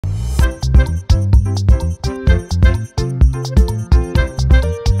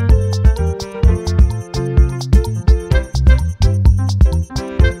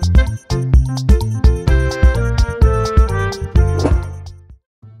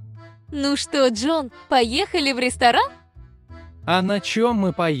Ну что, Джон, поехали в ресторан? А на чем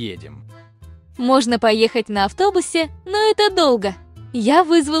мы поедем? Можно поехать на автобусе, но это долго. Я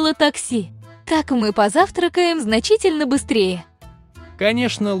вызвала такси. Так мы позавтракаем значительно быстрее.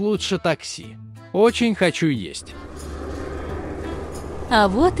 Конечно, лучше такси. Очень хочу есть. А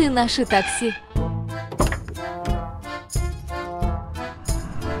вот и наше такси.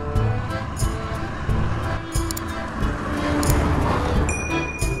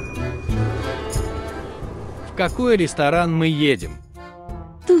 В какой ресторан мы едем?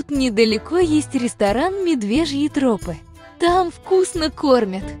 Тут недалеко есть ресторан «Медвежьи тропы». Там вкусно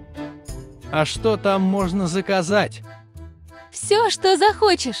кормят. А что там можно заказать? Все, что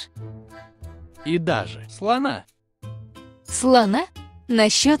захочешь. И даже слона. Слона?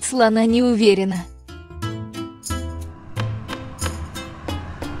 Насчет слона не уверена.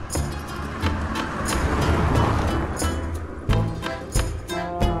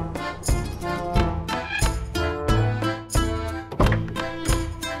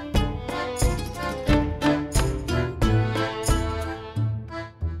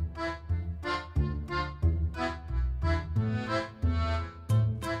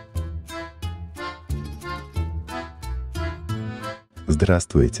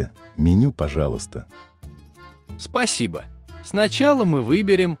 Здравствуйте. Меню, пожалуйста. Спасибо. Сначала мы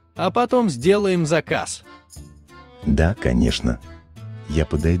выберем, а потом сделаем заказ. Да, конечно. Я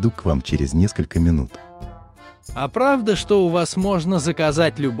подойду к вам через несколько минут. А правда, что у вас можно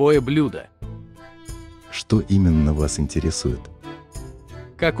заказать любое блюдо? Что именно вас интересует?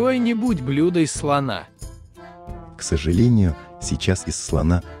 Какое-нибудь блюдо из слона. К сожалению, сейчас из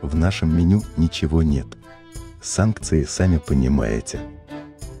слона в нашем меню ничего нет. Санкции сами понимаете.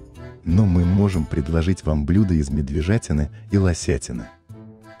 Но мы можем предложить вам блюда из медвежатины и лосятины.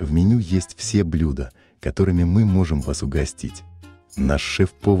 В меню есть все блюда, которыми мы можем вас угостить. Наш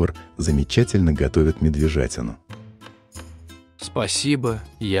шеф-повар замечательно готовит медвежатину. Спасибо,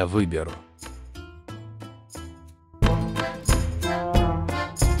 я выберу.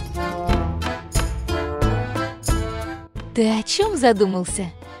 Ты о чем задумался?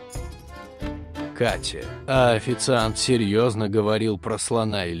 Катя, а официант серьезно говорил про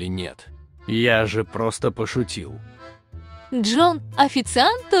слона или нет? Я же просто пошутил. Джон,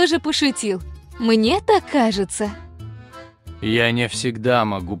 официант тоже пошутил. Мне так кажется. Я не всегда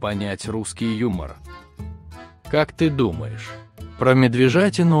могу понять русский юмор. Как ты думаешь, про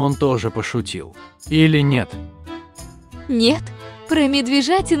медвежатину он тоже пошутил? Или нет? Нет, про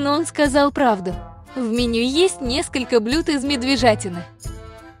медвежатину он сказал правду. В меню есть несколько блюд из медвежатины.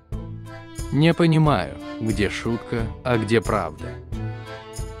 Не понимаю, где шутка, а где правда.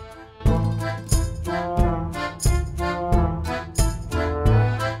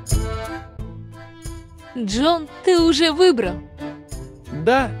 Джон, ты уже выбрал?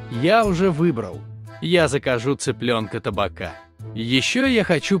 Да, я уже выбрал. Я закажу цыпленка табака. Еще я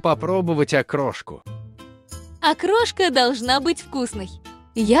хочу попробовать окрошку. Окрошка должна быть вкусной.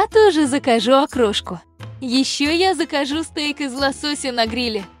 Я тоже закажу окрошку. Еще я закажу стейк из лосося на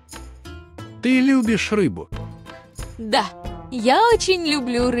гриле. Ты любишь рыбу? Да, я очень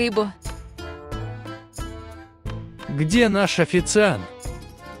люблю рыбу. Где наш официант?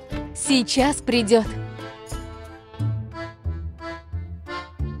 Сейчас придет.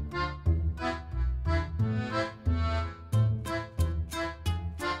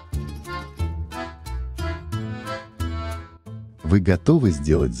 Вы готовы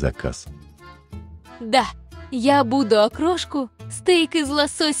сделать заказ? Да, я буду окрошку, стейк из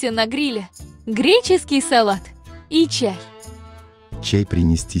лосося на гриле, греческий салат и чай. Чай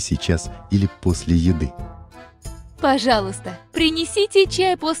принести сейчас или после еды? Пожалуйста, принесите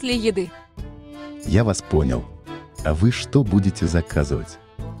чай после еды. Я вас понял. А вы что будете заказывать?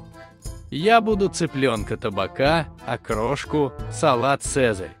 Я буду цыпленка табака, окрошку, салат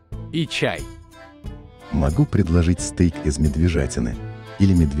 «Цезарь» и чай. Могу предложить стейк из медвежатины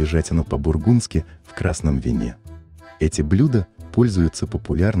или медвежатину по-бургундски в красном вине. Эти блюда пользуются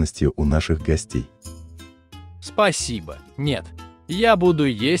популярностью у наших гостей. Спасибо. Нет, я буду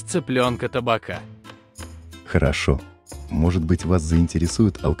есть цыпленка табака. Хорошо. Может быть, вас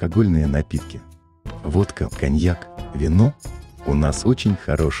заинтересуют алкогольные напитки? Водка, коньяк, вино? У нас очень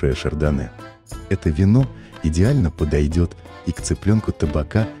хорошее шардоне. Это вино идеально подойдет и к цыпленку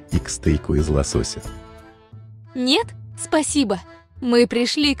табака, и к стейку из лосося. Нет, спасибо. Мы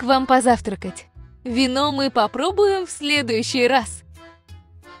пришли к вам позавтракать. Вино мы попробуем в следующий раз.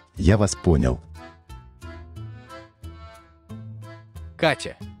 Я вас понял.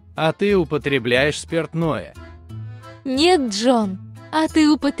 Катя, а ты употребляешь спиртное? Нет, Джон, а ты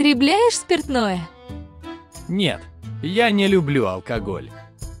употребляешь спиртное? Нет, я не люблю алкоголь.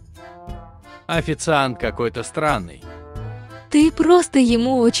 Официант какой-то странный. Ты просто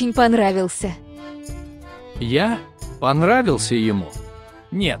ему очень понравился. Я? Понравился ему?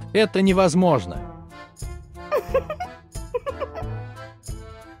 Нет, это невозможно.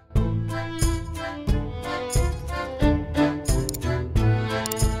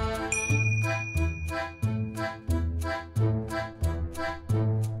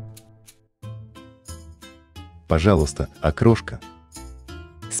 Пожалуйста, окрошка.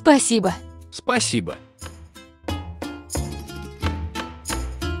 Спасибо. Спасибо.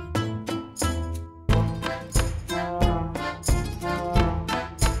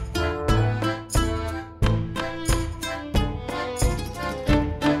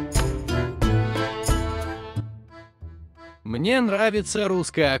 Мне нравится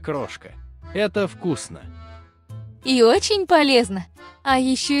русская окрошка. Это вкусно. И очень полезно. А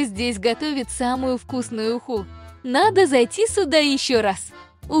еще здесь готовят самую вкусную уху. Надо зайти сюда еще раз.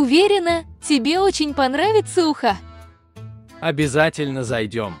 Уверена, тебе очень понравится уха. Обязательно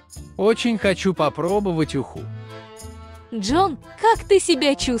зайдем. Очень хочу попробовать уху. Джон, как ты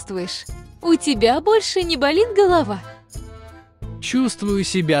себя чувствуешь? У тебя больше не болит голова? Чувствую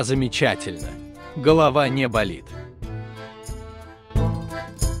себя замечательно. Голова не болит.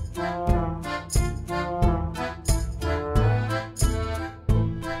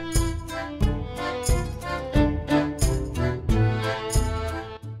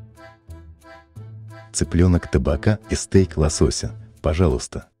 Цыпленок табака и стейк лосося.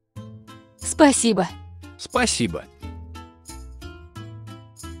 Пожалуйста. Спасибо. Спасибо.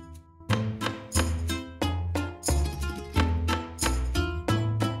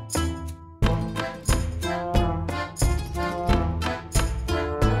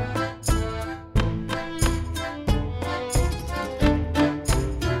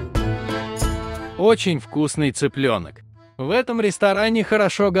 Очень вкусный цыпленок. В этом ресторане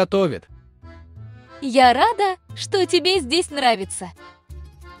хорошо готовят. Я рада, что тебе здесь нравится.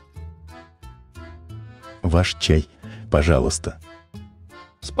 Ваш чай, пожалуйста.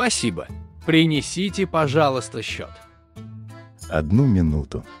 Спасибо. Принесите, пожалуйста, счет. 1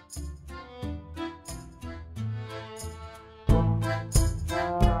 минуту.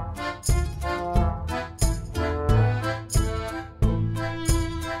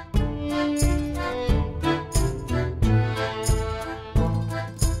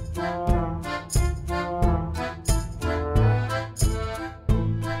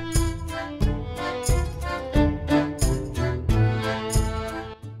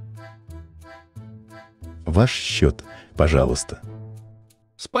 Ваш счет, пожалуйста.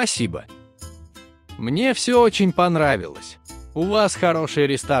 Спасибо. Мне все очень понравилось. У вас хороший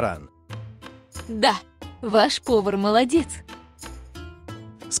ресторан. Да, ваш повар молодец.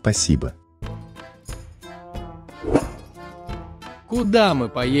 Спасибо. Куда мы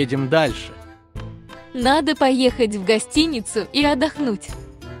поедем дальше? Надо поехать в гостиницу и отдохнуть.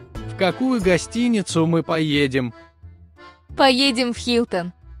 В какую гостиницу мы поедем? Поедем в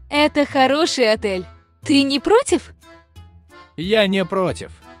Хилтон. Это хороший отель. Ты не против? Я не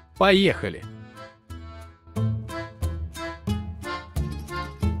против. Поехали.